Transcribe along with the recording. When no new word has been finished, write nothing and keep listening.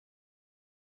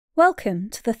Welcome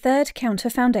to the third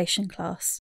Counter Foundation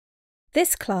class.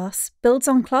 This class builds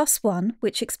on Class 1,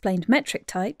 which explained metric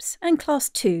types, and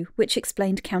Class 2, which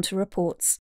explained counter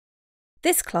reports.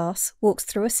 This class walks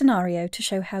through a scenario to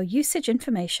show how usage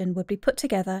information would be put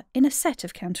together in a set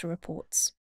of counter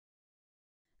reports.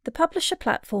 The publisher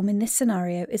platform in this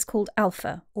scenario is called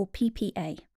Alpha, or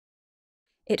PPA.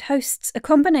 It hosts a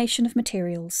combination of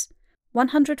materials: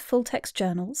 100 full-text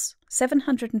journals,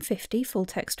 750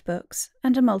 full-text books,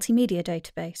 and a multimedia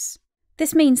database.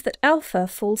 This means that Alpha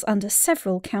falls under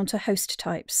several counter host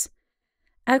types: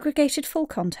 aggregated full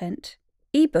content,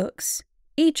 e-books,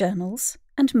 e-journals,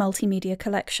 and multimedia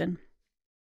collection.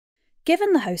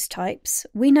 Given the host types,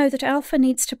 we know that Alpha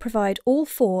needs to provide all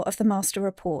four of the master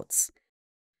reports.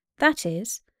 That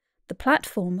is, the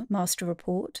platform master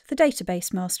report, the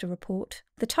database master report,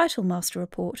 the title master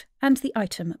report, and the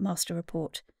item master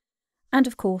report. And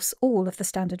of course, all of the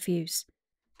standard views.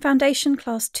 Foundation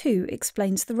Class 2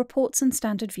 explains the reports and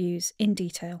standard views in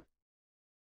detail.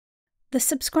 The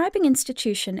subscribing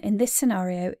institution in this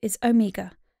scenario is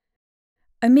Omega.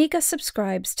 Omega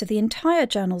subscribes to the entire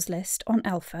journals list on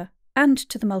Alpha and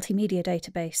to the multimedia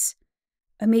database.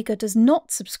 Omega does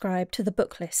not subscribe to the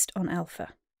book list on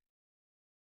Alpha.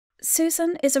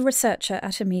 Susan is a researcher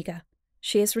at Omega.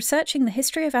 She is researching the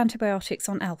history of antibiotics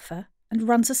on Alpha and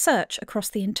runs a search across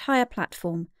the entire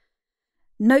platform.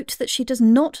 Note that she does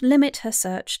not limit her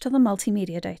search to the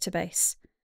multimedia database.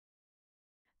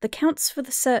 The counts for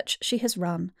the search she has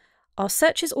run are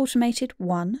Searches Automated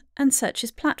 1 and Searches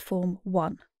Platform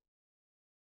 1.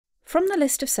 From the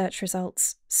list of search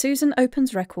results, Susan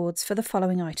opens records for the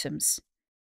following items: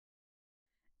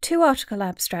 2 article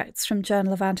abstracts from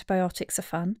Journal of Antibiotics are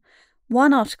Fun,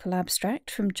 1 article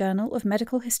abstract from Journal of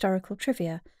Medical Historical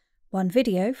Trivia, 1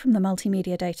 video from the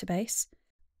multimedia database,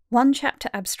 1 chapter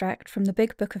abstract from the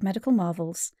Big Book of Medical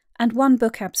Marvels, and 1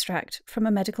 book abstract from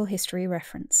a medical history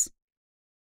reference.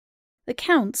 The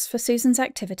counts for Susan's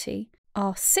activity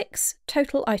are 6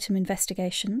 total item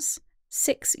investigations,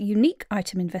 6 unique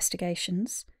item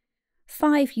investigations,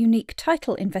 5 unique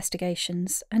title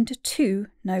investigations, and 2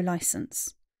 no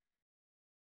license.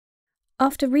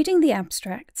 After reading the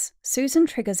abstracts, Susan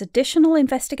triggers additional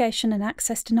investigation and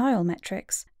access denial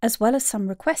metrics, as well as some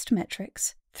request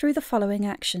metrics, through the following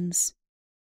actions.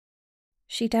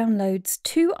 She downloads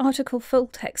 2 article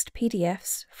full-text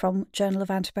PDFs from Journal of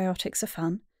Antibiotics are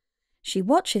Fun. She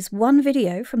watches 1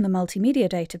 video from the multimedia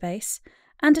database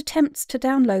and attempts to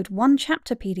download 1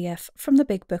 chapter PDF from the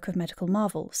Big Book of Medical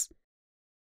Marvels.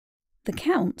 The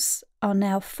counts are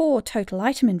now 4 total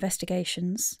item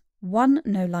investigations, 1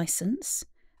 no license,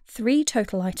 3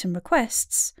 total item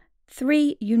requests,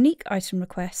 3 unique item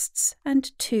requests,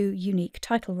 and 2 unique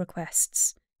title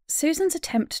requests. Susan's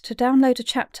attempt to download a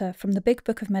chapter from the Big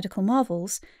Book of Medical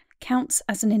Marvels counts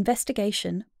as an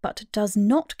investigation but does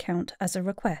not count as a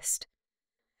request.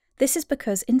 This is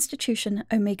because institution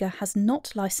Omega has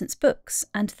not licensed books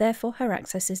and therefore her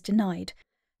access is denied.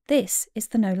 This is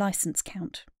the no license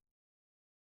count.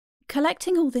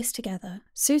 Collecting all this together,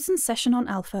 Susan's session on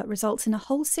Alpha results in a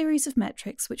whole series of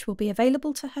metrics which will be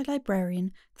available to her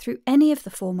librarian through any of the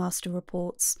 4 master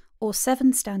reports or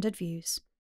 7 standard views.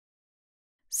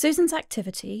 Susan's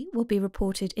activity will be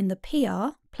reported in the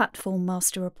PR, Platform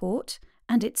Master Report,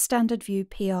 and its standard view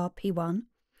PR P1,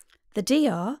 the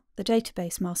DR, the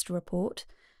Database Master Report,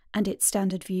 and its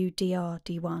standard view DR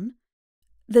D1,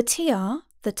 the TR,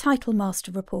 the Title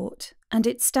Master Report, and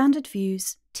its standard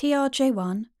views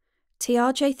TRJ1,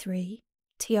 TRJ3,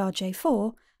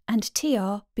 TRJ4, and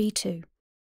TRB2,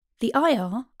 the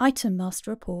IR, Item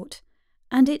Master Report,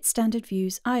 and its standard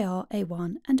views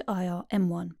IR-A1 and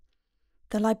IR-M1.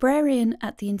 The librarian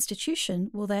at the institution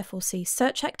will therefore see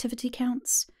search activity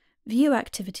counts, view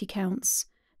activity counts,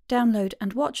 download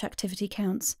and watch activity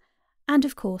counts, and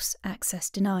of course, access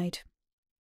denied.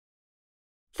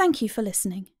 Thank you for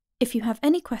listening. If you have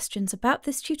any questions about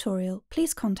this tutorial,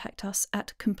 please contact us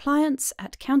at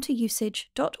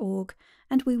compliance@counterusage.org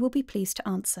and we will be pleased to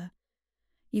answer.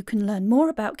 You can learn more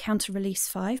about Counter Release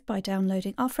 5 by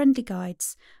downloading our friendly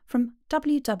guides from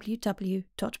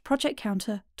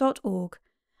www.projectcounter.org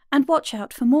and watch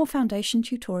out for more Foundation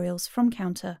tutorials from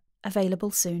Counter, available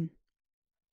soon.